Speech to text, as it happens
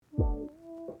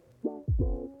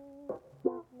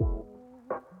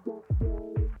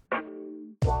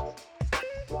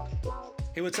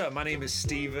Hey, what's up? My name is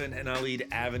Steven, and I lead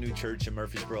Avenue Church in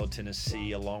Murfreesboro,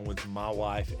 Tennessee, along with my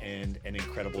wife and an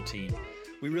incredible team.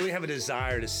 We really have a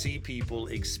desire to see people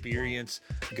experience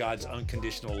God's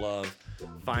unconditional love,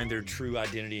 find their true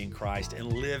identity in Christ,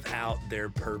 and live out their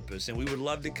purpose. And we would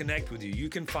love to connect with you. You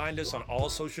can find us on all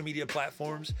social media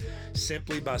platforms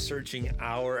simply by searching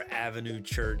Our Avenue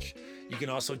Church. You can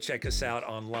also check us out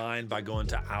online by going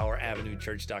to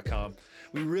ouravenuechurch.com.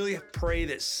 We really pray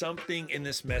that something in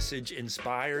this message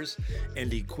inspires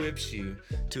and equips you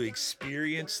to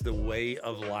experience the way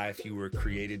of life you were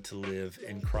created to live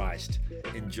in Christ.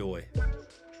 Enjoy.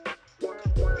 All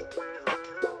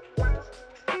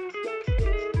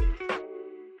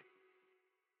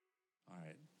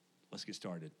right, let's get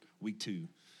started. Week 2.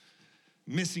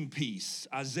 Missing piece,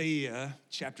 Isaiah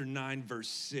chapter 9, verse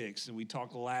 6. And we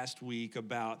talked last week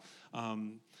about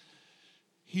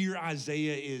here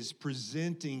Isaiah is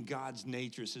presenting God's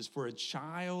nature. It says, for a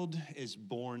child is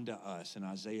born to us. In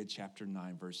Isaiah chapter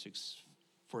 9, verse 6,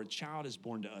 for a child is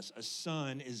born to us, a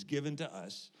son is given to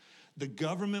us. The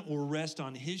government will rest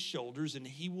on his shoulders, and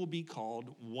he will be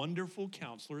called Wonderful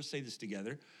Counselor. Say this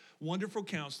together. Wonderful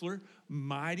Counselor,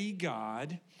 Mighty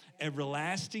God,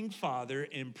 Everlasting Father,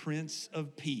 and Prince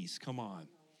of Peace. Come on.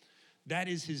 That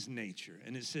is his nature.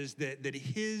 And it says that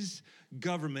his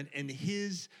government and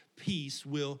his peace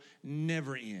will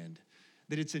never end.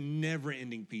 That it's a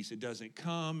never-ending peace. It doesn't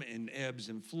come in ebbs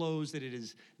and flows, that it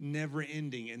is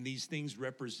never-ending. And these things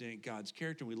represent God's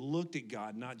character. And we looked at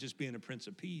God not just being a Prince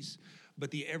of Peace,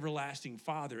 but the everlasting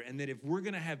Father. And that if we're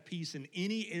going to have peace in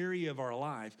any area of our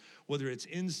life, whether it's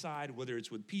inside, whether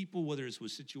it's with people, whether it's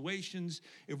with situations,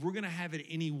 if we're going to have it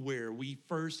anywhere, we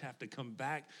first have to come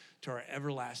back to our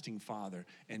everlasting Father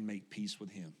and make peace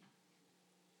with him.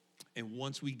 And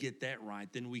once we get that right,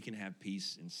 then we can have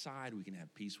peace inside, we can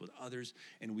have peace with others,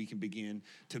 and we can begin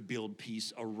to build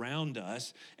peace around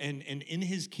us. And in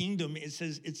his kingdom, it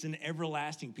says it's an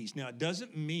everlasting peace. Now, it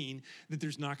doesn't mean that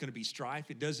there's not going to be strife.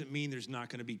 It doesn't mean there's not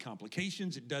going to be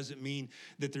complications. It doesn't mean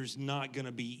that there's not going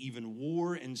to be even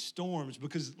war and storms.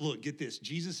 Because look, get this.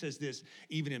 Jesus says this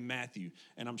even in Matthew,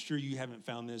 and I'm sure you haven't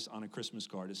found this on a Christmas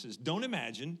card. It says, don't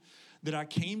imagine that I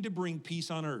came to bring peace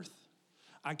on earth.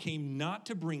 I came not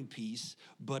to bring peace,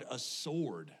 but a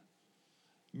sword.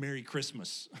 Merry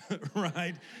Christmas,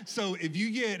 right? So if you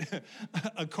get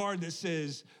a card that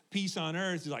says peace on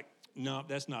earth, you're like, no,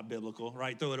 that's not biblical,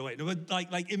 right? Throw it away. But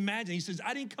like imagine, he says,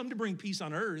 I didn't come to bring peace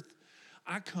on earth.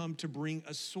 I come to bring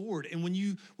a sword. And when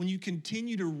you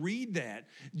continue to read that,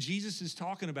 Jesus is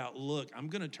talking about, look, I'm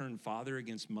going to turn father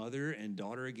against mother and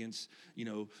daughter against,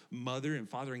 mother and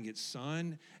father against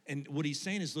son. And what he's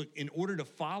saying is, look, in order to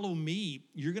follow me,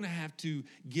 you're going to have to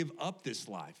give up this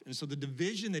life. And so the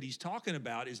division that he's talking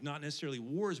about is not necessarily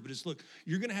wars, but it's, look,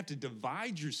 you're going to have to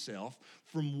divide yourself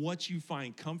from what you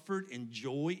find comfort and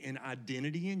joy and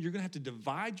identity in. You're going to have to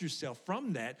divide yourself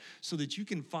from that so that you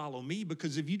can follow me.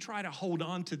 Because if you try to hold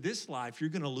on to this life, you're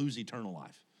going to lose eternal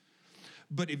life.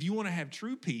 But if you want to have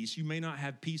true peace, you may not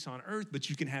have peace on earth, but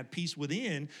you can have peace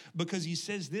within, because he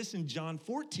says this in John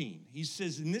 14. He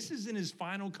says, and this is in his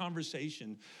final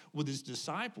conversation with his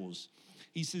disciples.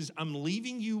 He says, I'm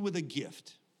leaving you with a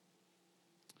gift,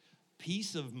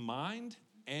 peace of mind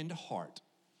and heart.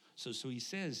 So he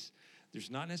says, there's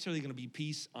not necessarily going to be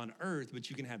peace on earth, but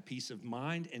you can have peace of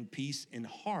mind and peace in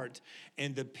heart.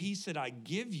 And the peace that I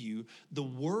give you, the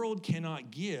world cannot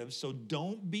give, so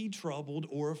don't be troubled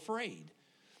or afraid.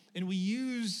 And we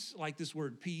use like this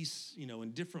word peace,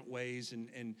 in different ways.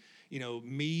 And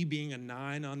me being a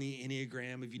 9 on the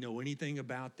Enneagram, if you know anything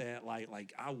about that,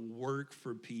 like I work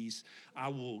for peace. I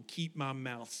will keep my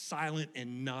mouth silent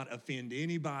and not offend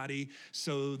anybody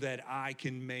so that I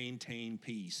can maintain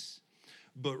peace.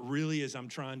 But really, as I'm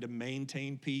trying to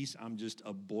maintain peace, I'm just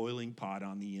a boiling pot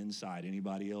on the inside.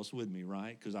 Anybody else with me,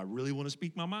 right? Because I really want to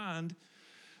speak my mind,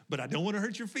 but I don't want to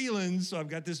hurt your feelings. So I've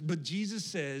got this. But Jesus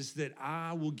says that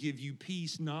I will give you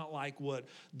peace, not like what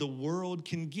the world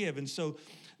can give. And so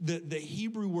the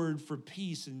Hebrew word for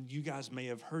peace, and you guys may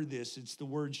have heard this, it's the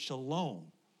word shalom.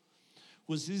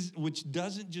 Which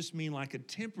doesn't just mean like a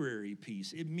temporary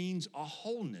peace. It means a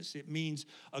wholeness. It means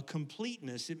a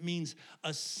completeness. It means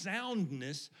a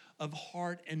soundness of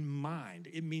heart and mind.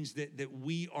 It means that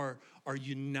we are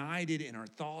united in our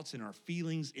thoughts and our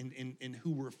feelings in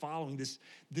who we're following,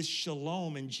 this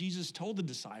shalom. And Jesus told the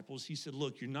disciples, he said,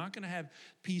 look, you're not going to have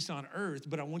peace on earth,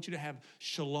 but I want you to have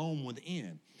shalom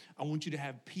within. I want you to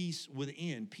have peace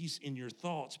within, peace in your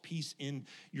thoughts, peace in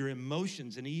your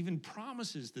emotions. And he even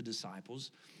promises the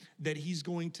disciples that he's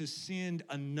going to send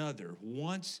another.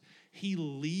 Once he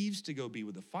leaves to go be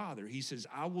with the Father, he says,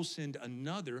 I will send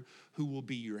another who will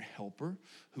be your helper,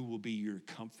 who will be your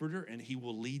comforter, and he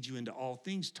will lead you into all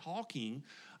things, talking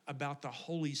about the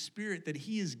Holy Spirit, that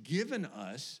he has given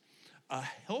us a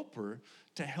helper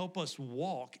to help us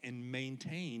walk and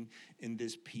maintain in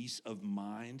this peace of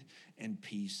mind and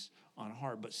peace on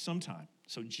heart. But sometime,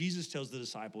 so Jesus tells the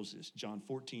disciples this, John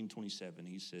 14:27,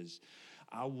 he says,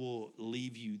 I will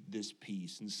leave you this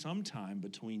peace. And sometime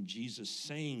between Jesus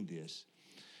saying this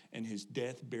and his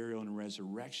death, burial, and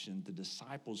resurrection, the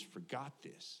disciples forgot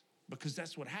this, because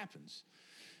that's what happens.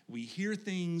 We hear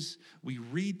things, we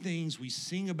read things, we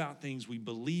sing about things, we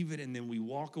believe it, and then we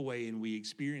walk away and we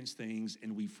experience things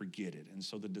and we forget it. And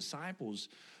so the disciples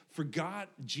forgot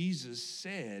Jesus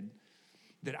said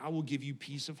that I will give you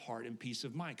peace of heart and peace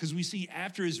of mind. Because we see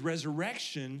after his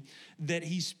resurrection that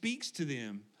he speaks to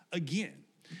them again.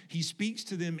 He speaks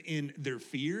to them in their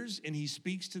fears, and he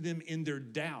speaks to them in their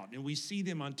doubt. And we see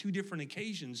them on two different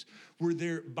occasions where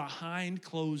they're behind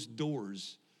closed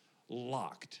doors,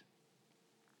 locked.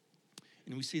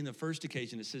 And we see in the first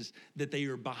occasion, it says that they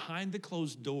are behind the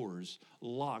closed doors,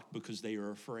 locked, because they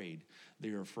are afraid. They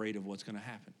are afraid of what's going to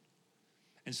happen.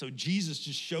 And so Jesus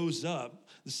just shows up.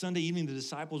 The Sunday evening, the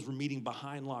disciples were meeting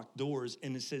behind locked doors,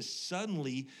 and it says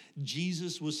suddenly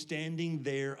Jesus was standing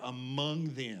there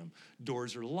among them.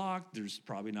 Doors are locked. There's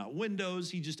probably not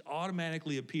windows. He just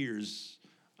automatically appears.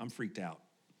 I'm freaked out,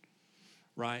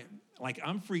 right? Like,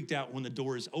 I'm freaked out when the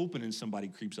door is open and somebody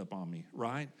creeps up on me,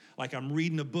 right? Like, I'm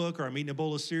reading a book or I'm eating a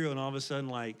bowl of cereal, and all of a sudden,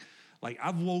 like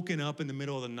I've woken up in the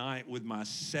middle of the night with my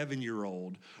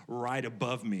 7-year-old right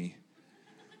above me.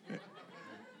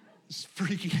 It's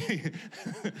freaky.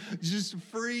 Just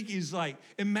freaky. It's like,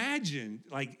 imagine,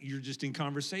 like, you're just in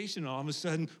conversation, and all of a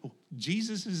sudden,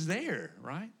 Jesus is there,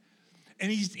 right? And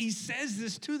he says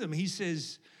this to them. He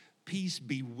says, peace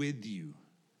be with you.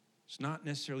 It's not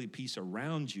necessarily peace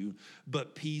around you,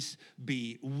 but peace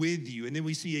be with you. And then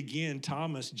we see again,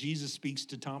 Jesus speaks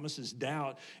to Thomas's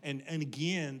doubt. And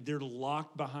again, they're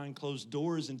locked behind closed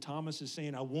doors. And Thomas is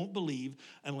saying, I won't believe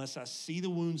unless I see the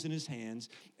wounds in his hands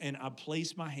and I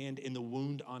place my hand in the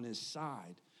wound on his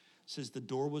side. It says the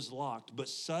door was locked, but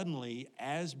suddenly,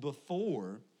 as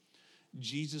before,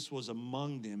 Jesus was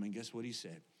among them. And guess what he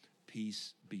said?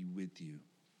 Peace be with you.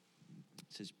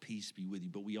 It says, peace be with you.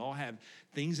 But we all have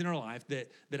things in our life that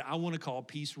I want to call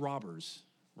peace robbers,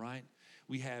 right?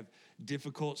 We have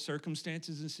difficult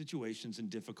circumstances and situations and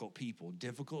difficult people.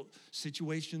 Difficult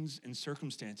situations and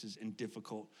circumstances and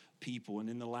difficult people. And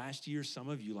in the last year, some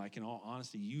of you, like, in all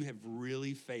honesty, you have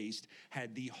really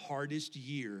had the hardest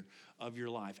year of your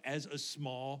life. As a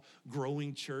small,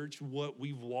 growing church, what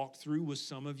we've walked through with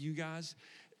some of you guys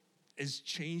has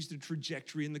changed the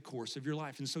trajectory in the course of your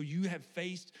life. And so you have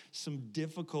faced some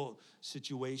difficult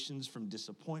situations, from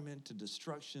disappointment to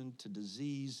destruction to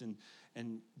disease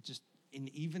and just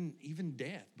even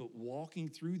death, but walking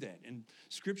through that. And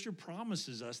Scripture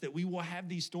promises us that we will have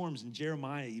these storms. And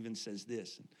Jeremiah even says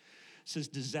this. It says,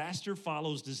 disaster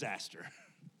follows disaster.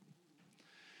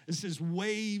 It says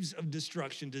waves of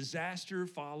destruction, disaster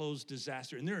follows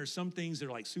disaster. And there are some things that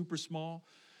are like super small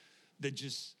that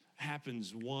just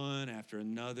happens one after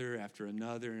another.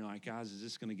 And you're like, guys, is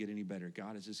this going to get any better?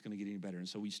 God, is this going to get any better? And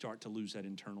so we start to lose that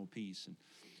internal peace. And,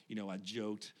 I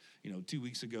joked, 2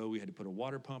 weeks ago, we had to put a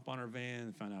water pump on our van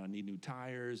and found out I need new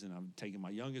tires. And I'm taking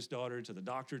my youngest daughter to the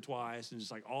doctor twice. And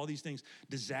just like all these things,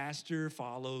 disaster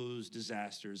follows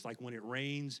disaster. It's like when it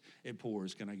rains, it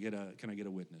pours. Can I get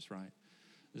a witness, right?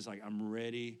 It's like, I'm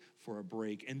ready for a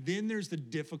break. And then there's the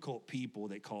difficult people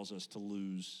that cause us to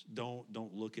lose.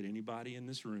 Don't look at anybody in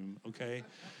this room, okay?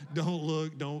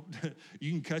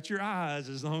 You can cut your eyes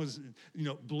as long as,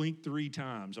 blink 3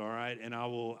 times, all right? And I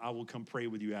will come pray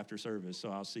with you after service, so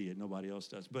I'll see it. Nobody else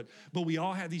does. But we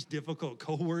all have these difficult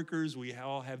coworkers. We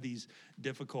all have these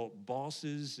difficult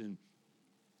bosses and,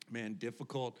 man,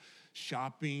 difficult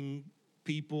shopping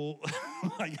people.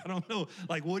 Like, I don't know,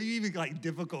 like, what do you even, like,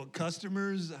 difficult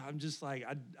customers? I'm just like,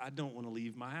 I don't want to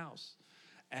leave my house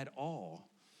at all.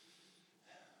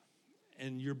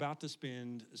 And you're about to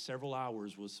spend several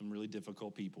hours with some really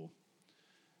difficult people,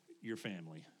 your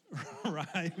family,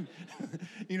 right?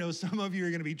 Some of you are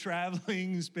going to be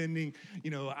traveling, spending,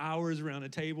 hours around a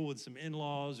table with some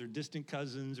in-laws or distant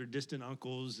cousins or distant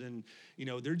uncles. And,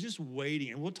 they're just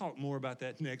waiting. And we'll talk more about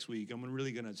that next week. I'm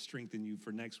really going to strengthen you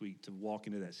for next week to walk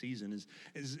into that season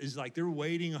is like they're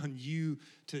waiting on you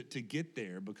to get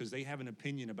there because they have an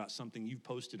opinion about something you've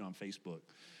posted on Facebook,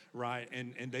 right?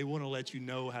 And they want to let you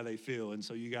know how they feel. And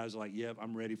so you guys are like, yep,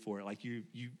 I'm ready for it. Like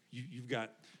you've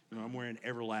got, I'm wearing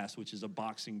Everlast, which is a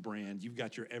boxing brand. You've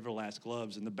got your Everlast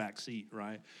gloves in the back seat,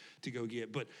 right, to go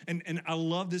get. But and I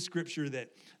love this scripture that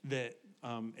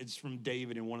it's from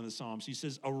David in one of the Psalms. He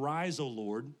says, "Arise, O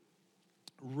Lord.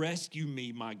 Rescue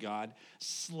me, my God.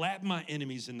 Slap my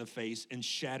enemies in the face and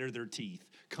shatter their teeth."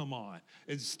 Come on.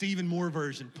 It's Stephen Moore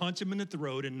version. Punch them in the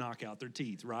throat and knock out their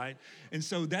teeth, right? And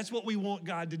so that's what we want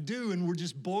God to do. And we're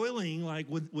just boiling like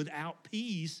without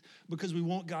peace because we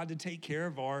want God to take care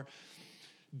of our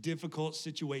difficult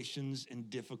situations and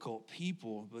difficult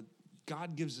people. But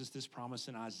God gives us this promise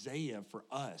in Isaiah for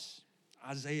us.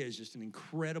 Isaiah is just an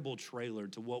incredible trailer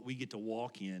to what we get to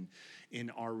walk in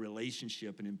our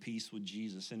relationship and in peace with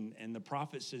Jesus. And the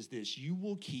prophet says this: you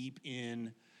will keep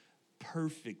in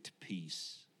perfect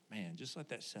peace. Man, just let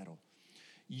that settle.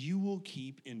 You will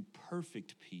keep in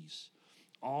perfect peace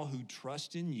all who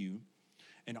trust in you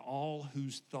and all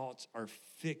whose thoughts are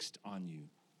fixed on you.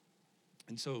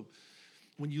 And so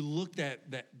when you look at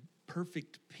that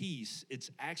perfect peace, it's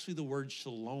actually the word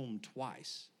shalom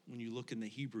twice. When you look in the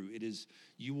Hebrew, it is,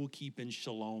 you will keep in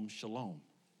shalom, shalom.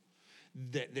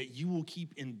 That you will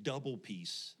keep in double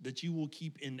peace, that you will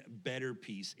keep in better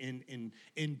peace,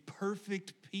 in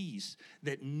perfect peace,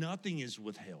 that nothing is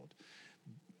withheld.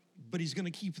 But he's going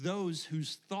to keep those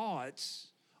whose thoughts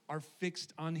are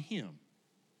fixed on him.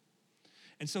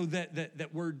 And so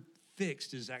that word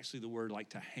fixed is actually the word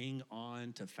like to hang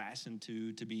on, to fasten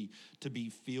to be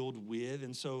filled with.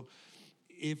 And so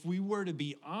if we were to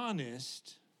be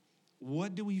honest,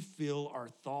 what do we fill our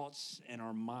thoughts and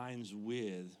our minds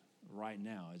with right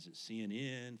now? Is it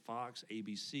CNN, Fox,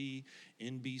 ABC,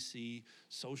 NBC,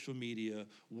 social media,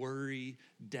 worry,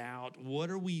 doubt? What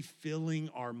are we filling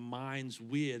our minds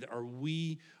with? Are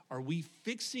we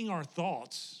fixing our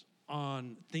thoughts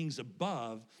on things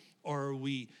above, or are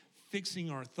we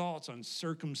fixing our thoughts on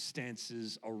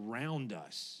circumstances around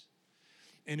us?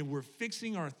 And if we're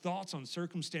fixing our thoughts on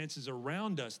circumstances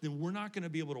around us, then we're not going to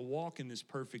be able to walk in this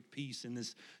perfect peace, in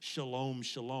this shalom,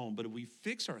 shalom. But if we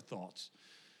fix our thoughts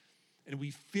and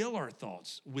we fill our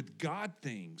thoughts with God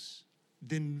things,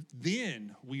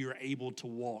 then we are able to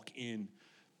walk in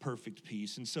perfect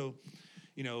peace. And so,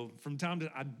 from time to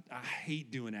time, I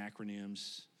hate doing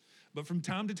acronyms. But from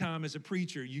time to time, as a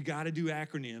preacher, you got to do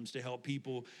acronyms to help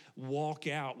people walk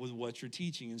out with what you're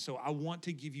teaching. And so I want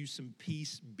to give you some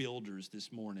peace builders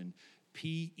this morning.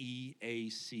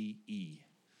 PEACE. Did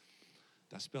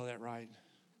I spell that right?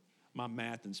 My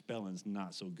math and spelling's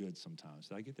not so good sometimes.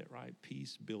 Did I get that right?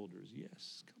 Peace builders.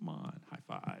 Yes. Come on. High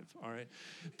five. All right.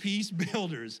 Peace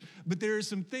builders. But there are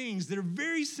some things that are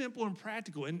very simple and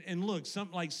practical. And look,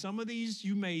 some of these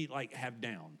you may have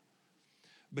down.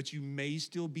 But you may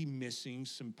still be missing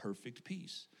some perfect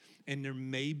peace. And there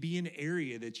may be an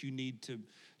area that you need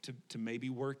to maybe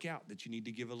work out, that you need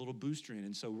to give a little booster in.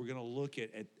 And so we're going to look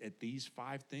at these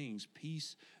 5 things,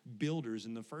 peace builders.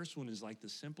 And the first one is like the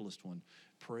simplest one.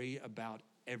 Pray about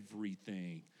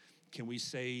everything. Can we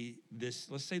say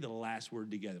this? Let's say the last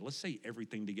word together. Let's say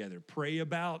everything together. Pray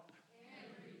about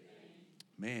everything.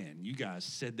 Man, you guys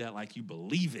said that like you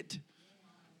believe it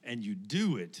and you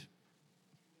do it.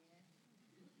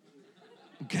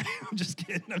 Okay, I'm just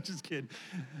kidding.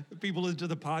 People listen to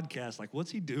the podcast like,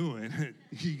 what's he doing?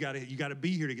 You gotta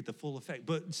be here to get the full effect.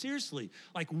 But seriously,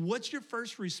 what's your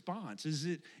first response? Is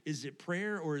it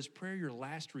prayer, or is prayer your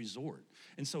last resort?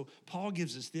 And so Paul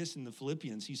gives us this in the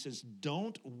Philippians. He says,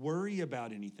 don't worry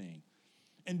about anything.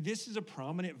 And this is a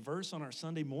prominent verse on our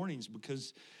Sunday mornings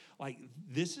because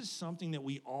this is something that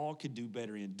we all could do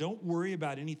better in. Don't worry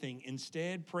about anything.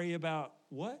 Instead, pray about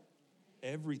what?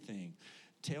 Everything.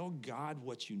 Tell God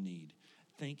what you need.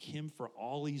 Thank him for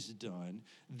all he's done.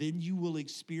 Then you will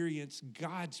experience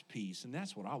God's peace. And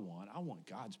that's what I want. I want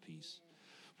God's peace,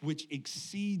 which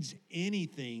exceeds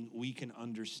anything we can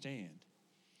understand.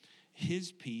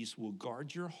 His peace will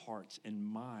guard your hearts and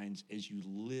minds as you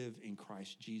live in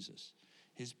Christ Jesus.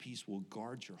 His peace will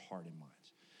guard your heart and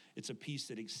minds. It's a peace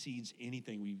that exceeds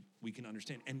anything we can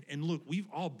understand. And look, we've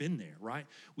all been there, right?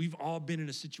 We've all been in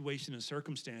a situation, a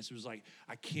circumstance. It was like,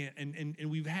 I can't, and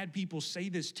we've had people say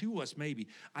this to us maybe,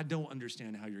 I don't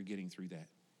understand how you're getting through that.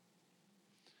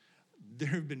 There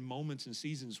have been moments and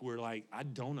seasons where I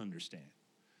don't understand.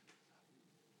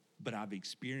 But I've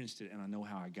experienced it and I know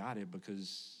how I got it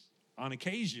because on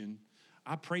occasion,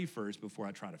 I pray first before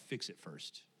I try to fix it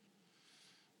first.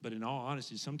 But in all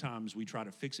honesty, sometimes we try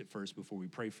to fix it first before we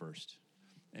pray first.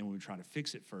 And when we try to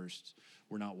fix it first,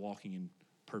 we're not walking in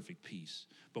perfect peace.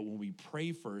 But when we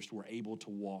pray first, we're able to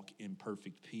walk in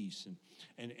perfect peace.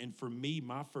 And for me,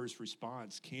 my first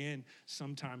response can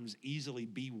sometimes easily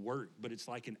be work, but it's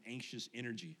like an anxious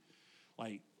energy.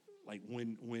 Like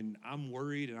when I'm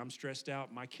worried and I'm stressed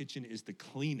out, my kitchen is the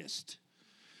cleanest.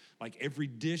 Like every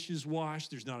dish is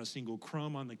washed. There's not a single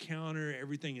crumb on the counter.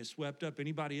 Everything is swept up.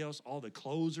 Anybody else, all the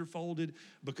clothes are folded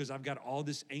because I've got all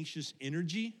this anxious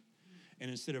energy.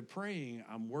 And instead of praying,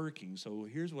 I'm working. So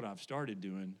here's what I've started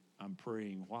doing. I'm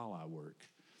praying while I work.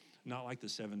 Not like the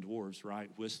seven dwarfs, right?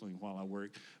 Whistling while I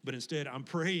work. But instead, I'm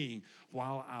praying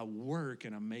while I work,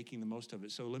 and I'm making the most of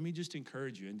it. So let me just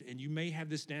encourage you. And you may have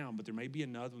this down, but there may be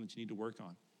another one that you need to work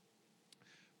on.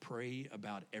 Pray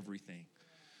about everything.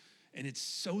 And it's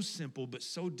so simple, but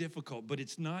so difficult. But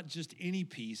it's not just any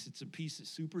peace. It's a peace that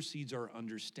supersedes our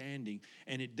understanding.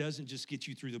 And it doesn't just get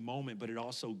you through the moment, but it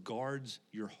also guards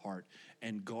your heart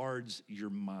and guards your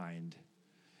mind.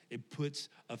 It puts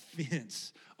a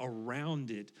fence around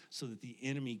it so that the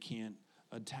enemy can't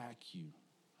attack you.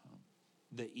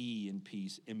 The E in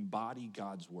peace, embody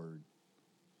God's word.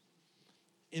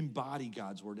 Embody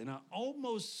God's word. And I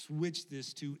almost switched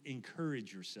this to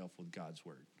encourage yourself with God's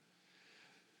word.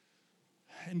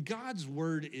 And God's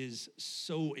word is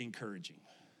so encouraging,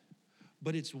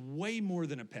 but it's way more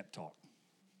than a pep talk.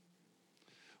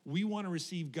 We want to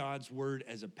receive God's word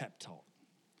as a pep talk.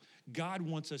 God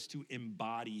wants us to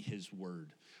embody his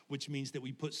word, which means that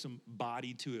we put some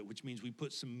body to it, which means we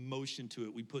put some motion to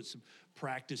it. We put some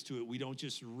practice to it. We don't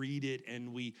just read it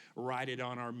and we write it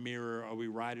on our mirror or we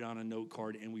write it on a note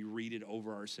card and we read it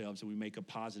over ourselves and we make a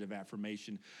positive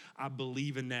affirmation. I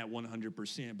believe in that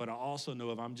 100%, but I also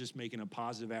know if I'm just making a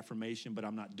positive affirmation, but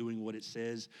I'm not doing what it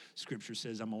says, Scripture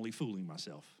says I'm only fooling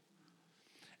myself.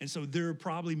 And so there are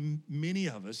probably many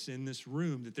of us in this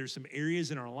room that there's some areas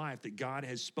in our life that God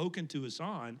has spoken to us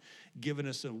on, given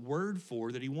us a word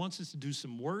for, that he wants us to do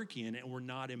some work in, and we're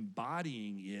not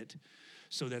embodying it.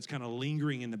 So that's kind of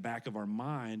lingering in the back of our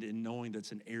mind and knowing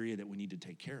that's an area that we need to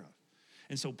take care of.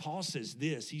 And so Paul says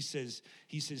this, he says,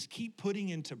 keep putting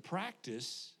into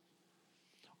practice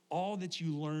all that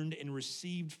you learned and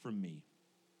received from me.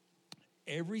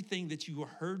 Everything that you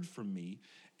heard from me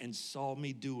and saw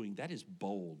me doing. That is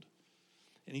bold.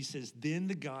 And he says, then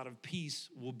the God of peace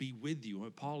will be with you.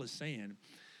 What Paul is saying,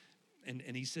 and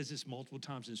he says this multiple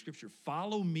times in Scripture,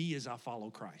 follow me as I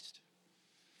follow Christ.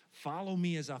 Follow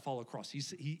me as I follow Christ.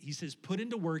 He says, put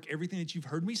into work everything that you've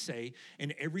heard me say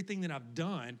and everything that I've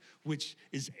done, which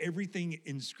is everything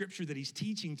in Scripture that he's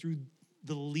teaching through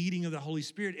the leading of the Holy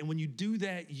Spirit. And when you do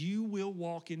that, you will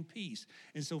walk in peace.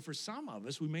 And so for some of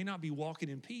us, we may not be walking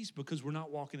in peace because we're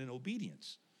not walking in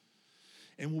obedience.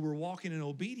 And when we're walking in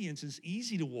obedience, it's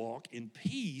easy to walk in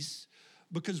peace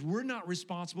because we're not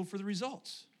responsible for the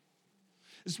results.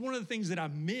 It's one of the things that I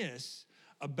miss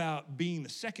about being the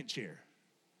second chair.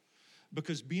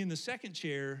 Because being the second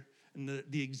chair and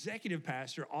the executive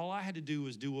pastor, all I had to do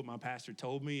was do what my pastor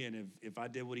told me. And if I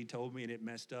did what he told me and it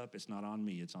messed up, it's not on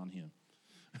me, it's on him.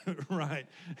 Right?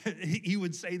 He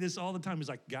would say this all the time. He's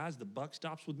like, guys, the buck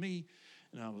stops with me.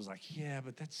 And I was like, yeah,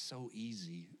 but that's so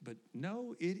easy. But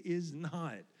no, it is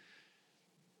not.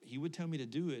 He would tell me to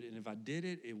do it, and if I did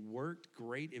it, it worked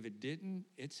great. If it didn't,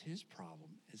 it's his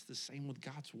problem. It's the same with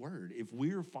God's word. If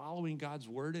we're following God's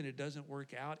word and it doesn't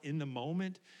work out in the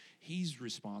moment, he's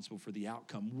responsible for the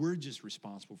outcome. We're just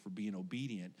responsible for being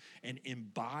obedient and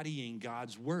embodying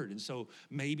God's word. And so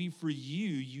maybe for you,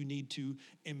 you need to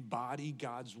embody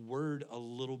God's word a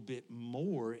little bit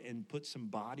more and put some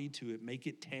body to it, make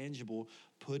it tangible,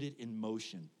 put it in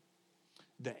motion.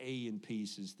 The A in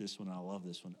peace is this one. I love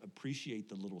this one. Appreciate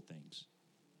the little things.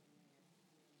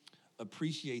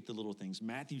 Appreciate the little things.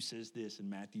 Matthew says this in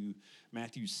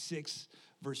Matthew 6,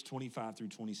 verse 25 through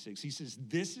 26. He says,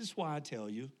 this is why I tell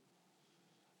you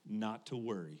not to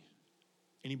worry.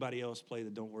 Anybody else play the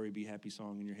Don't Worry, Be Happy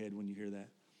song in your head when you hear that?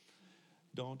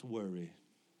 Don't worry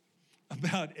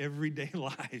about everyday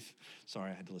life.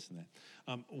 Sorry, I had to listen to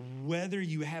that. Whether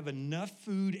you have enough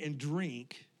food and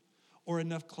drink or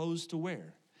enough clothes to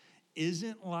wear.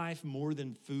 Isn't life more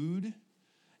than food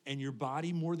and your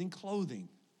body more than clothing?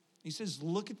 He says,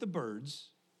 look at the birds.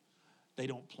 They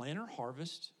don't plant or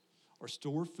harvest or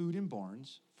store food in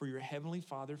barns, for your heavenly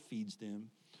Father feeds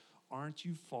them. Aren't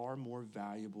you far more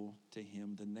valuable to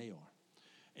him than they are?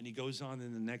 And he goes on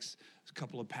in the next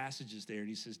couple of passages there, and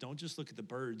he says, don't just look at the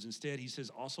birds. Instead, he says,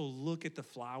 also look at the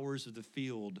flowers of the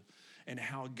field and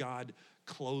how God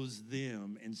clothes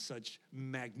them in such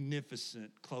magnificent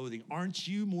clothing. Aren't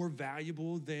you more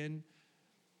valuable than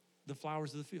the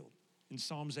flowers of the field? In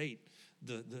Psalms 8,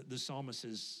 the psalmist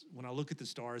says, when I look at the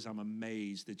stars, I'm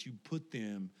amazed that you put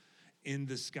them in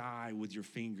the sky with your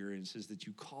finger, and it says that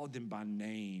you called them by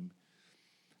name.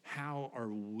 How are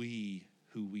we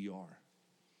who we are?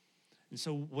 And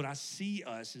so what I see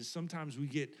us is sometimes we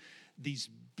get these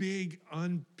big,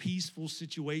 unpeaceful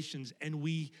situations and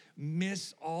we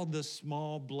miss all the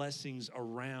small blessings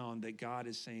around that God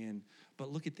is saying,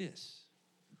 but look at this,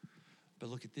 but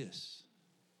look at this,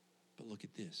 but look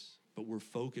at this. But we're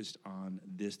focused on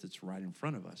this that's right in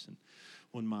front of us. And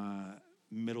when my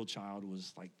middle child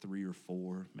was like 3 or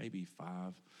 4, maybe 5,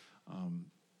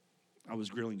 I was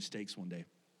grilling steaks one day.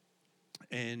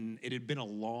 And it had been a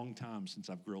long time since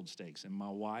I've grilled steaks. And my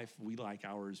wife, we like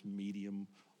ours medium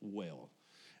well.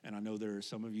 And I know there are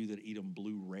some of you that eat them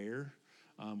blue rare.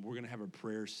 We're going to have a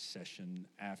prayer session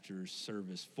after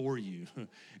service for you. And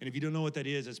if you don't know what that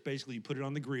is, it's basically you put it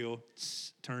on the grill,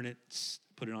 turn it,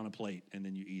 put it on a plate, and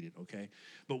then you eat it, okay?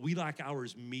 But we like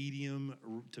ours medium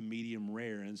to medium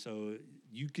rare. And so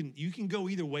you can go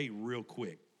either way real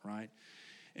quick, right?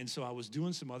 And so I was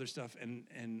doing some other stuff,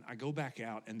 and I go back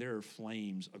out, and there are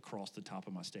flames across the top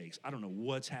of my steaks. I don't know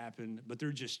what's happened, but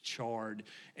they're just charred,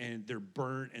 and they're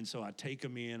burnt, and so I take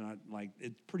them in.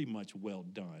 It's pretty much well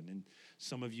done. And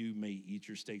some of you may eat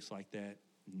your steaks like that.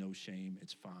 No shame,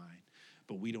 it's fine.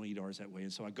 But we don't eat ours that way.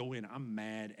 And so I go in, I'm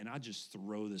mad, and I just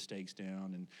throw the steaks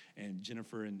down, and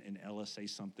Jennifer and Ella say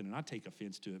something, and I take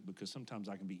offense to it because sometimes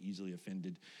I can be easily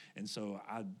offended. And so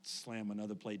I slam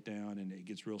another plate down, and it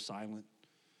gets real silent.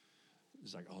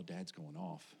 It's like, oh, Dad's going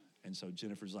off. And so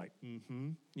Jennifer's like,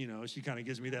 she kind of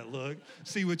gives me that look,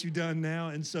 see what you've done now.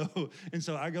 And so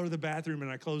I go to the bathroom and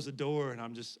I close the door, and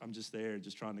I'm just there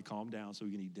just trying to calm down so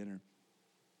we can eat dinner.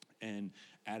 And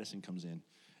Addison comes in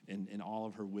all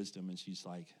of her wisdom, and she's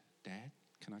like, Dad,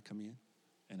 can I come in?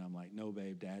 And I'm like, no,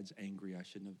 babe, Dad's angry. I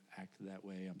shouldn't have acted that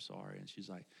way. I'm sorry. And she's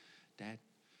like, Dad,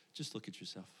 just look at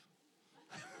yourself.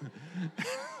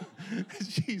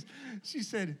 She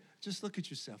said, just look at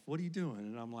yourself. What are you doing?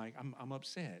 And I'm like, I'm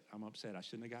upset. I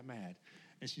shouldn't have got mad.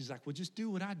 And she's like, well, just do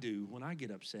what I do when I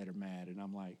get upset or mad. And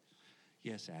I'm like,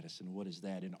 yes, Addison, what is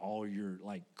that? And all your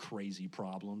like crazy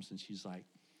problems. And she's like,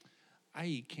 I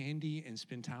eat candy and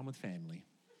spend time with family.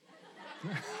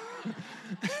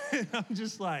 And I'm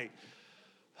just like,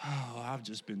 oh, I've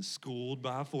just been schooled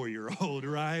by a 4-year-old,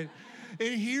 right?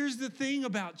 And here's the thing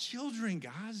about children,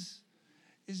 guys,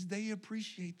 is they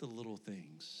appreciate the little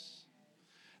things.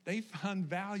 They find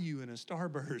value in a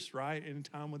Starburst, right? In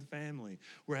time with family.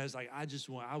 Whereas I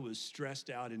was stressed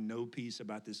out and no peace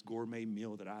about this gourmet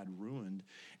meal that I had ruined.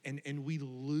 And we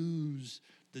lose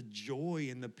the joy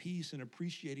and the peace and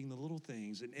appreciating the little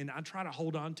things. And I try to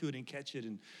hold on to it and catch it.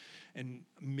 And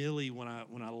Millie, when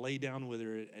I lay down with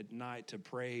her at night to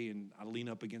pray, and I lean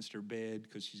up against her bed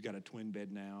because she's got a twin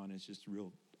bed now, and it's just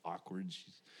real awkward.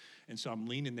 And so I'm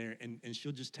leaning there, and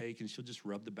she'll just she'll just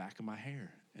rub the back of my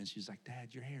hair. And she's like, Dad,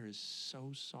 your hair is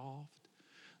so soft.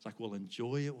 It's like, well,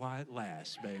 enjoy it while it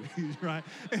lasts, baby, right?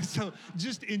 And so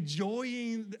just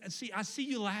enjoying, I see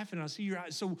you laughing, I see your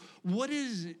eyes. So what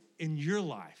is it in your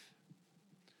life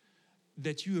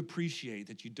that you appreciate,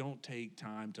 that you don't take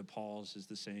time to pause, as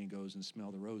the saying goes, and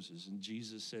smell the roses? And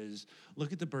Jesus says,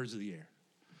 look at the birds of the air.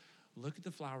 Look at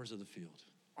the flowers of the field.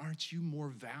 Aren't you more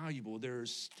valuable?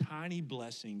 There's tiny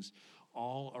blessings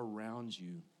all around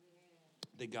you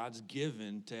that God's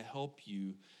given to help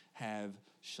you have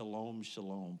shalom,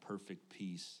 shalom, perfect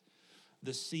peace.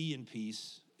 The C in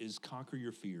peace is conquer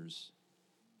your fears.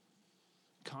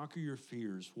 Conquer your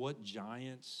fears. What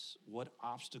giants, what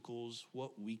obstacles,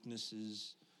 what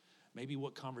weaknesses, maybe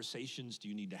what conversations do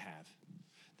you need to have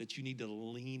that you need to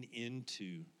lean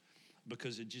into?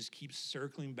 Because it just keeps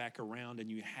circling back around and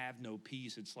you have no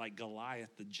peace. It's like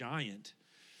Goliath, the giant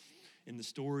in the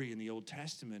story in the Old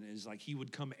Testament, is like he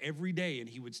would come every day and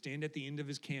he would stand at the end of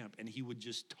his camp and he would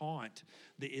just taunt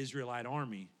the Israelite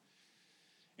army.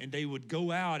 And they would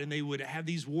go out and they would have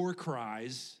these war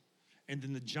cries, and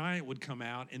then the giant would come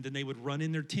out and then they would run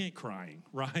in their tent crying,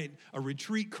 right? A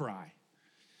retreat cry.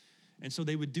 And so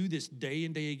they would do this day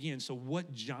and day again. So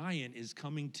what giant is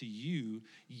coming to you,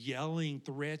 yelling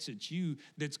threats at you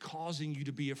that's causing you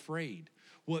to be afraid?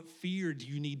 What fear do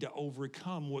you need to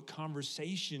overcome? What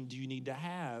conversation do you need to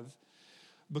have?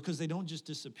 Because they don't just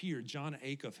disappear. John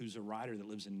Acuff, who's a writer that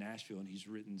lives in Nashville, and he's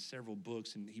written several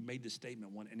books, and he made this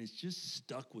statement one, and it's just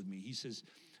stuck with me. He says,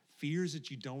 fears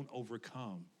that you don't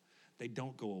overcome, they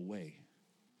don't go away.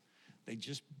 They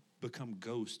just become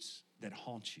ghosts that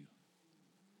haunt you.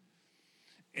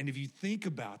 And if you think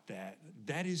about that,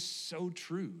 that is so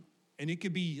true. And it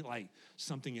could be like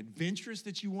something adventurous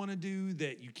that you want to do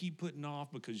that you keep putting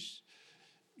off because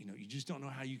you just don't know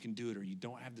how you can do it, or you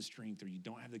don't have the strength, or you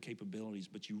don't have the capabilities,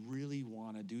 but you really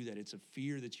want to do that. It's a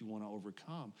fear that you want to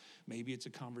overcome. Maybe it's a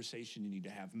conversation you need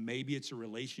to have. Maybe it's a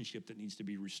relationship that needs to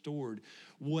be restored.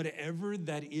 Whatever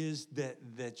that is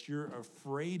that you're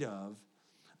afraid of,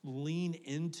 lean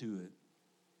into it.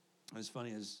 As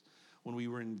funny as when we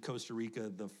were in Costa Rica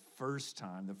the first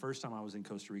time I was in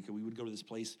Costa Rica, we would go to this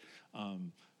place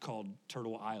called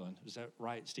Turtle Island. Is that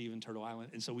right, Stephen? Turtle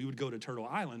Island? And so we would go to Turtle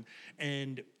Island,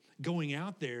 and going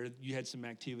out there, you had some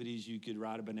activities. You could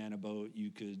ride a banana boat,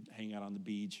 you could hang out on the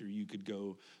beach, or you could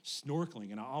go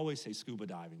snorkeling. And I always say scuba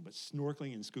diving, but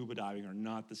snorkeling and scuba diving are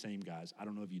not the same, guys. I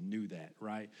don't know if you knew that,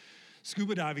 right?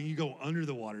 Scuba diving, you go under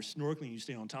the water. Snorkeling, you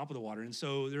stay on top of the water. And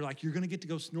so they're like, you're going to get to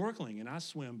go snorkeling. And I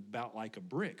swim about like a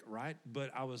brick, right? But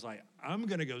I was like, I'm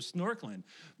going to go snorkeling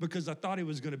because I thought it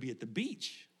was going to be at the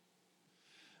beach.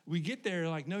 We get there,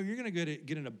 like, no, you're going to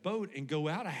get in a boat and go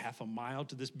out a half a mile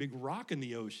to this big rock in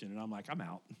the ocean. And I'm like, I'm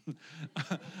out.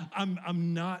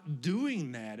 I'm not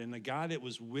doing that. And the guy that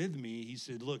was with me, he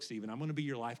said, look, Stephen, I'm going to be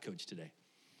your life coach today.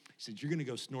 He said, you're going to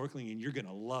go snorkeling and you're going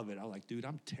to love it. I was like, dude,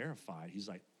 I'm terrified. He's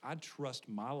like, I trust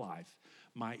my life,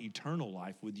 my eternal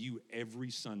life with you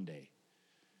every Sunday.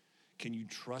 Can you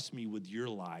trust me with your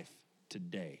life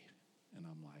today? And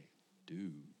I'm like,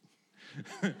 dude.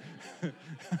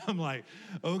 I'm like,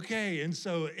 okay. And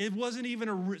so it wasn't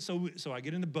even so I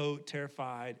get in the boat,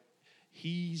 terrified.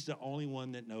 He's the only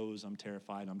one that knows I'm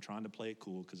terrified. I'm trying to play it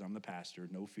cool because I'm the pastor,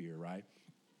 no fear, right?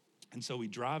 And so we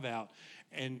drive out,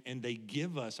 and they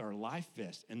give us our life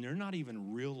vest, and they're not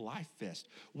even real life vests.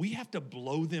 We have to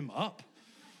blow them up.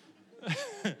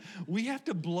 We have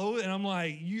to blow it, and I'm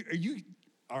like, are you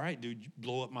all right, dude,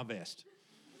 blow up my vest.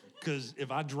 Because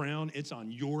if I drown, it's on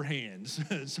your hands.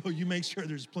 So you make sure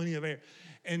there's plenty of air.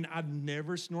 And I've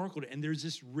never snorkeled, and there's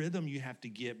this rhythm you have to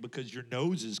get because your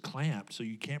nose is clamped, so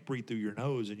you can't breathe through your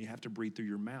nose, and you have to breathe through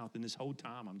your mouth. And this whole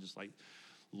time, I'm just like,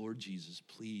 Lord Jesus,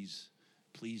 please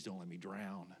don't let me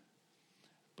drown.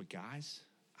 But guys,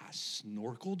 I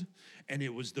snorkeled, and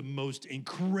it was the most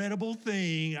incredible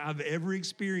thing I've ever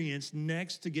experienced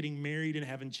next to getting married and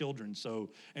having children,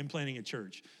 and planning a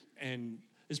church. And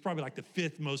it's probably like the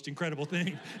fifth most incredible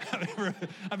thing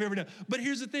I've ever done. But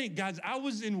here's the thing, guys, I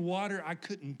was in water I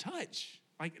couldn't touch.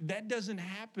 Like, that doesn't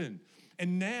happen.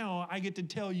 And now I get to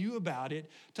tell you about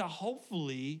it to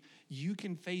hopefully you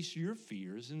can face your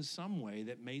fears in some way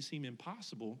that may seem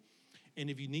impossible. And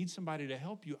if you need somebody to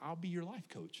help you, I'll be your life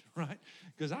coach, right?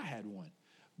 Because I had one.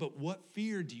 But what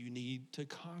fear do you need to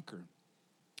conquer?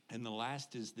 And the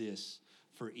last is this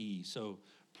for E. So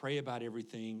pray about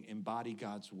everything, embody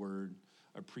God's word,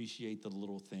 appreciate the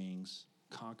little things,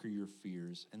 conquer your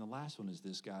fears. And the last one is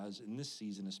this, guys, in this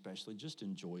season especially, just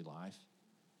enjoy life.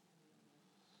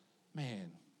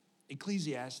 Man,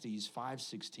 Ecclesiastes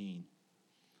 5:16.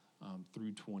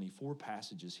 Through 24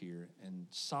 passages here. And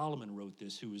Solomon wrote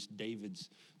this, who was David's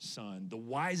son, the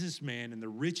wisest man and the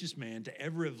richest man to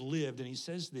ever have lived. And he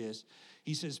says this,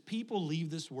 he says, people leave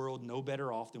this world no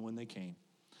better off than when they came.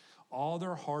 All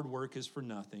their hard work is for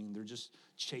nothing. They're just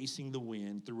chasing the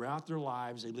wind. Throughout their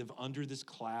lives, they live under this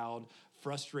cloud,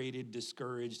 frustrated,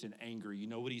 discouraged, and angry. You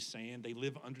know what he's saying? They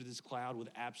live under this cloud with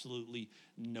absolutely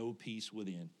no peace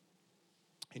within.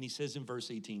 And he says in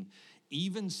verse 18,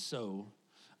 even so,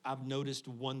 I've noticed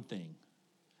one thing,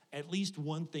 at least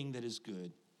one thing that is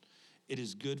good. It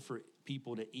is good for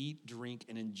people to eat, drink,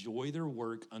 and enjoy their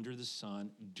work under the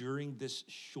sun during this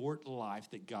short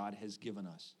life that God has given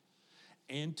us,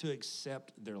 and to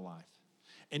accept their life.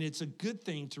 And it's a good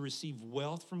thing to receive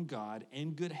wealth from God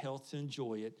and good health to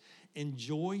enjoy it.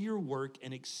 Enjoy your work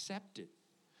and accept it.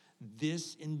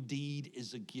 This indeed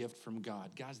is a gift from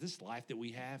God. Guys, this life that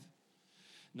we have,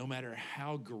 no matter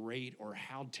how great or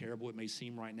how terrible it may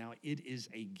seem right now, it is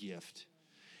a gift.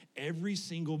 Every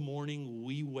single morning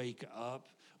we wake up,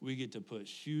 we get to put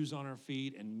shoes on our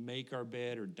feet and make our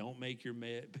bed, or don't make your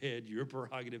bed, your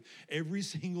prerogative. Every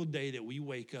single day that we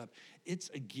wake up, it's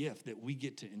a gift that we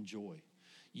get to enjoy.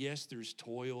 Yes, there's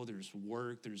toil, there's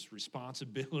work, there's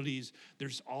responsibilities,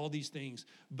 there's all these things,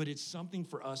 but it's something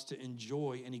for us to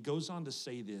enjoy. And he goes on to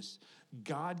say this,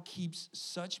 God keeps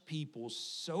such people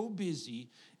so busy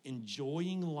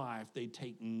enjoying life, they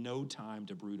take no time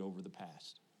to brood over the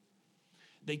past.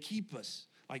 They keep us.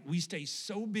 Like we stay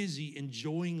so busy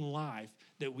enjoying life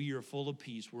that we are full of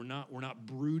peace. We're not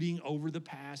brooding over the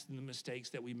past and the mistakes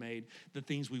that we made, the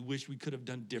things we wish we could have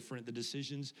done different, the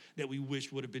decisions that we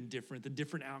wish would have been different, the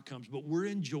different outcomes. But we're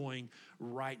enjoying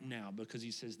right now because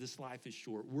he says this life is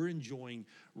short. We're enjoying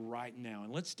right now.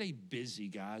 And let's stay busy,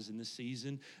 guys, in this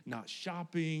season, not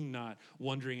shopping, not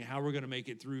wondering how we're going to make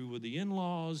it through with the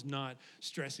in-laws, not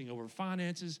stressing over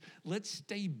finances. Let's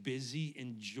stay busy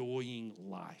enjoying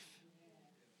life.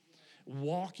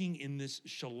 Walking in this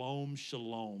shalom,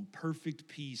 perfect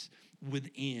peace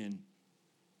within.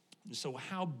 So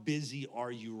how busy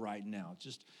are you right now?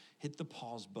 Just hit the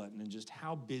pause button and just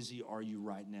how busy are you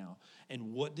right now?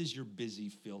 And what does your busy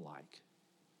feel like?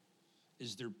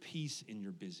 Is there peace in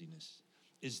your busyness?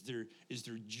 Is there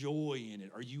joy in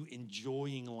it? Are you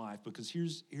enjoying life? Because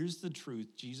here's the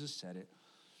truth. Jesus said it.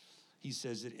 He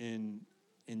says it in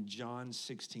John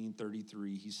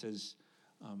 16:33. He says,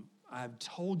 I have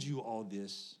told you all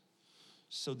this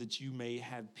so that you may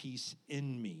have peace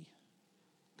in me.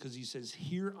 Because he says,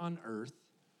 here on earth,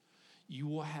 you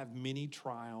will have many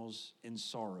trials and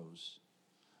sorrows,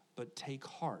 but take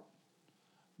heart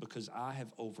because I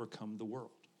have overcome the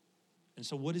world. And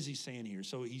so what is he saying here?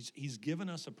 So he's given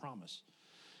us a promise.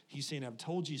 He's saying, I've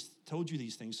told you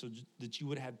these things so that you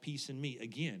would have peace in me.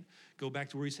 Again, go back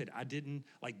to where he said,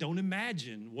 don't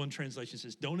imagine, one translation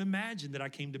says, don't imagine that I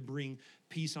came to bring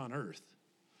peace on earth.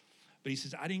 But he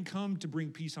says, I didn't come to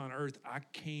bring peace on earth. I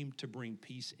came to bring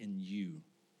peace in you.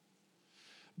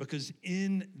 Because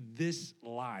in this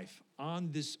life,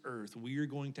 on this earth, we are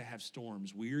going to have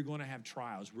storms. We are going to have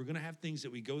trials. We're going to have things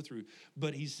that we go through.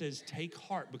 But he says, take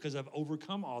heart because I've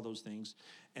overcome all those things,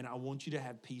 and I want you to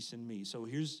have peace in me. So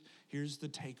here's the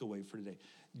takeaway for today.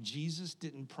 Jesus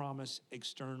didn't promise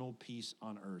external peace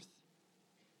on earth,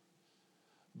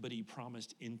 but he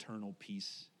promised internal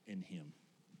peace in him.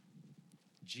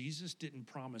 Jesus didn't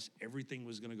promise everything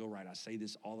was going to go right. I say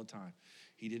this all the time.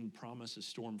 He didn't promise a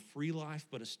storm-free life,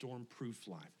 but a storm-proof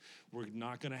life. We're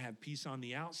not going to have peace on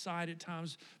the outside at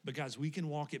times, but guys, we can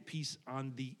walk at peace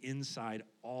on the inside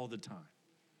all the time.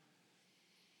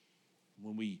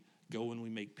 When we go and we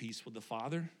make peace with the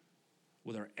Father,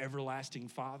 with our everlasting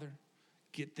Father,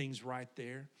 get things right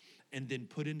there, and then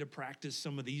put into practice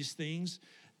some of these things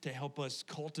to help us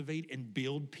cultivate and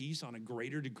build peace on a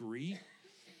greater degree.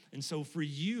 And so for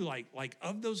you, like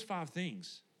of those 5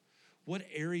 things, what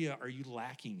area are you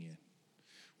lacking in?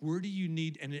 Where do you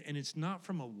need, and it's not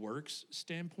from a works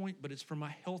standpoint, but it's from a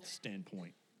health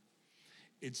standpoint.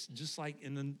 It's just like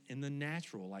in the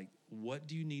natural, like what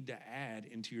do you need to add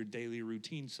into your daily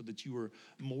routine so that you are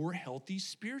more healthy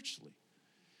spiritually?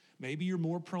 Maybe you're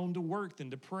more prone to work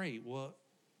than to pray. Well,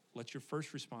 let your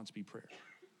first response be prayer.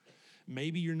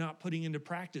 Maybe you're not putting into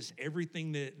practice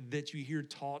everything that you hear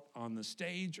taught on the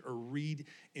stage or read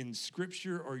in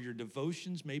scripture or your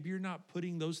devotions. Maybe you're not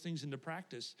putting those things into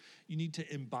practice. You need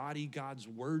to embody God's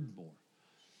word more.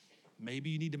 Maybe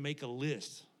you need to make a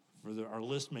list for our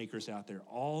list makers out there,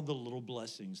 all the little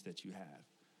blessings that you have.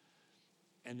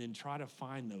 And then try to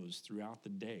find those throughout the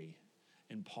day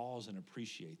and pause and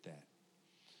appreciate that.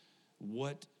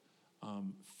 What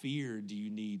fear do you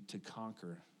need to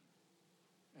conquer?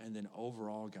 And then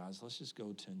overall, guys, let's just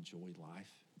go to enjoy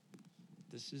life.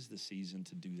 This is the season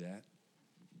to do that.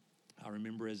 I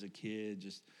remember as a kid,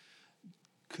 just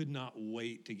could not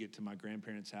wait to get to my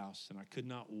grandparents' house, and I could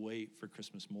not wait for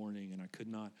Christmas morning, and I could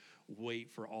not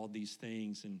wait for all these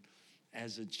things. And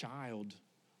as a child,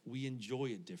 we enjoy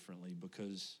it differently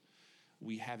because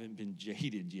we haven't been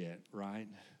jaded yet, right?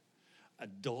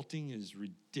 Adulting is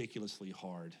ridiculously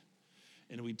hard.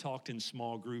 And we talked in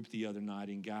small group the other night,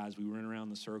 and guys, we went around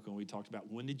the circle and we talked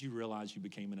about when did you realize you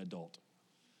became an adult,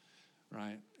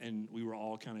 right? And we were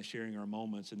all kind of sharing our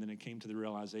moments, and then it came to the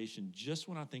realization, just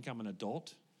when I think I'm an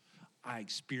adult, I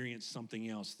experience something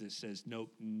else that says,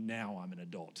 nope, now I'm an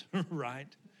adult, right?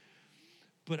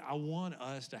 But I want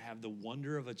us to have the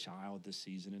wonder of a child this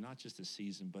season, and not just this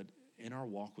season, but in our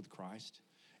walk with Christ,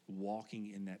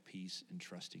 walking in that peace and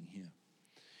trusting him.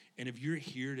 And if you're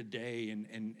here today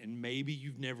and maybe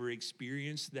you've never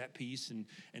experienced that peace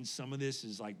and some of this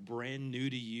is like brand new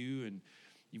to you and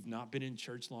you've not been in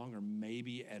church long or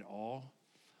maybe at all,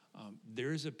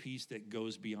 there is a peace that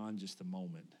goes beyond just the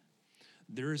moment.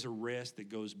 There is a rest that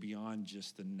goes beyond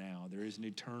just the now. There is an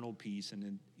eternal peace and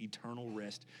an eternal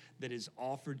rest that is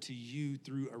offered to you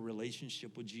through a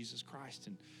relationship with Jesus Christ.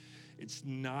 And it's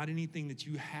not anything that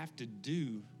you have to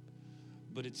do,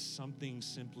 but it's something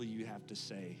simply you have to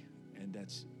say, and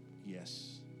that's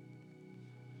yes.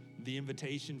 The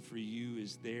invitation for you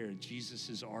is there. Jesus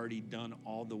has already done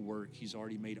all the work. He's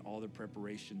already made all the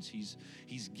preparations.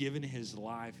 He's given his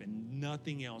life and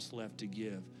nothing else left to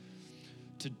give,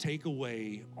 to take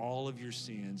away all of your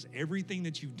sins, everything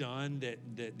that you've done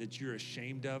that you're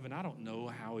ashamed of. And I don't know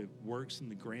how it works in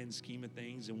the grand scheme of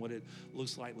things and what it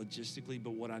looks like logistically,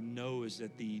 but what I know is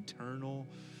that the eternal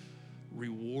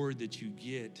reward that you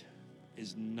get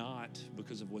is not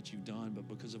because of what you've done, but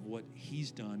because of what he's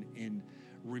done in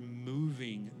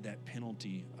removing that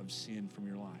penalty of sin from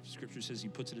your life. Scripture says he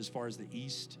puts it as far as the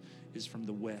east is from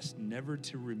the west, never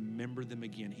to remember them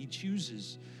again. He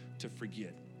chooses to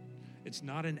forget. It's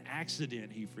not an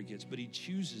accident he forgets, but he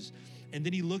chooses. And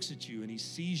then he looks at you and he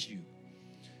sees you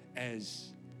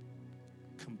as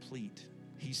complete.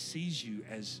 He sees you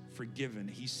as forgiven.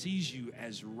 He sees you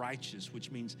as righteous, which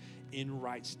means in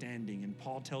right standing. And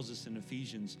Paul tells us in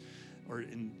Ephesians, or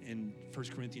in 1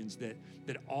 Corinthians, that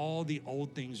all the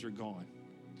old things are gone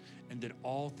and that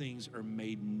all things are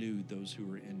made new, those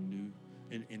who are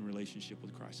in relationship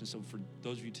with Christ. And so for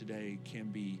those of you today, can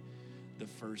be the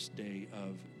first day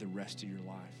of the rest of your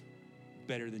life,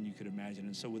 better than you could imagine.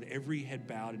 And so with every head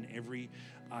bowed and every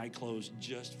eye closed,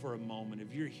 just for a moment,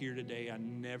 if you're here today, I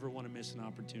never want to miss an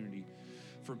opportunity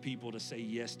for people to say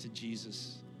yes to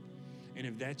Jesus. And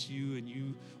if that's you and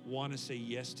you want to say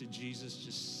yes to Jesus,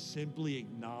 just simply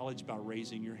acknowledge by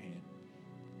raising your hand.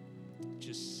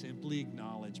 Just simply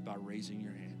acknowledge by raising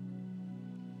your hand.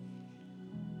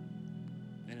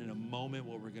 And in a moment,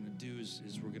 what we're going to do is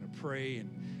we're going to pray. And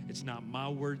it's not my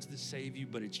words that save you,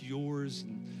 but it's yours.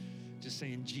 And just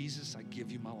saying, Jesus, I give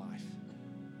you my life.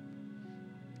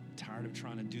 I'm tired of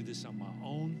trying to do this on my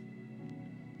own,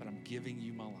 but I'm giving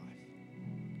you my life.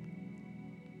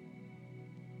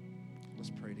 Let's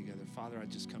pray together. Father, I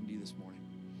just come to you this morning.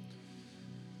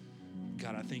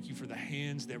 God, I thank you for the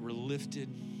hands that were lifted.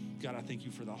 God, I thank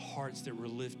you for the hearts that were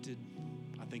lifted.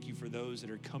 I thank you for those that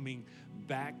are coming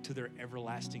back to their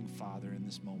everlasting Father in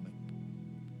this moment.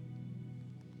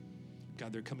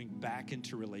 God, they're coming back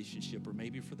into relationship, or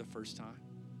maybe for the first time.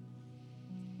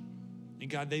 And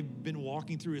God, they've been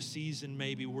walking through a season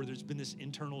maybe where there's been this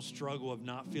internal struggle of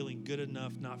not feeling good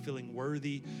enough, not feeling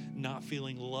worthy, not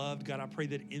feeling loved. God, I pray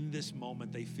that in this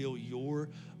moment they feel your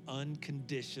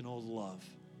unconditional love.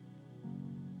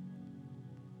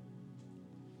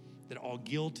 That all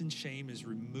guilt and shame is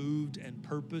removed and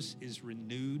purpose is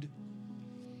renewed.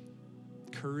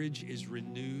 Courage is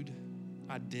renewed.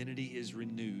 Identity is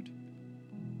renewed.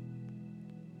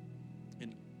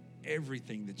 In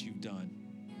everything that you've done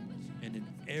and in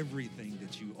everything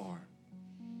that you are.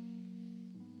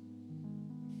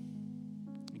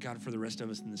 God, for the rest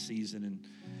of us in the season, and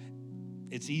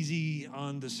it's easy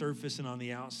on the surface and on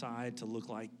the outside to look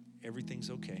like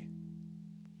everything's okay.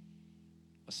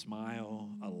 A smile,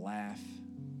 a laugh,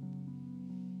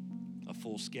 a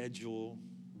full schedule,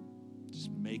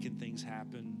 just making things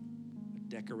happen, a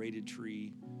decorated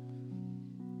tree.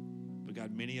 But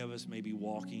God, many of us may be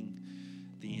walking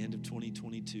the end of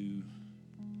 2022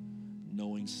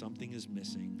 knowing something is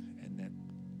missing, and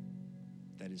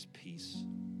that is peace.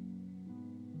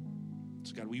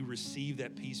 So God, we receive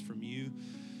that peace from you.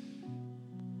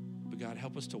 But God,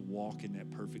 help us to walk in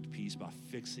that perfect peace by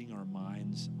fixing our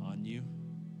minds on you,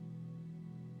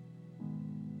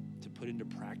 to put into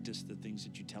practice the things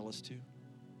that you tell us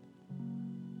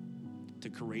to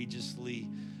courageously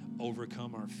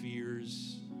overcome our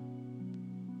fears,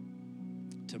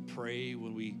 to pray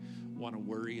when we want to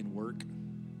worry and work,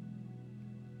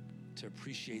 to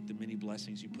appreciate the many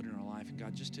blessings you put in our life, and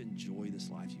God, just to enjoy this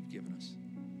life you've given us,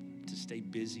 to stay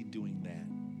busy doing that.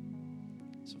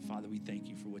 So Father, we thank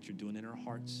you for what you're doing in our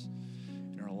hearts,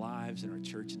 in our lives, in our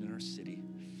church, and in our city.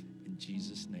 In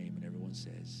Jesus' name, and everyone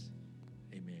says,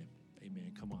 amen.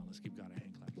 Amen. Come on, let's give God a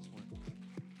hand clap this morning.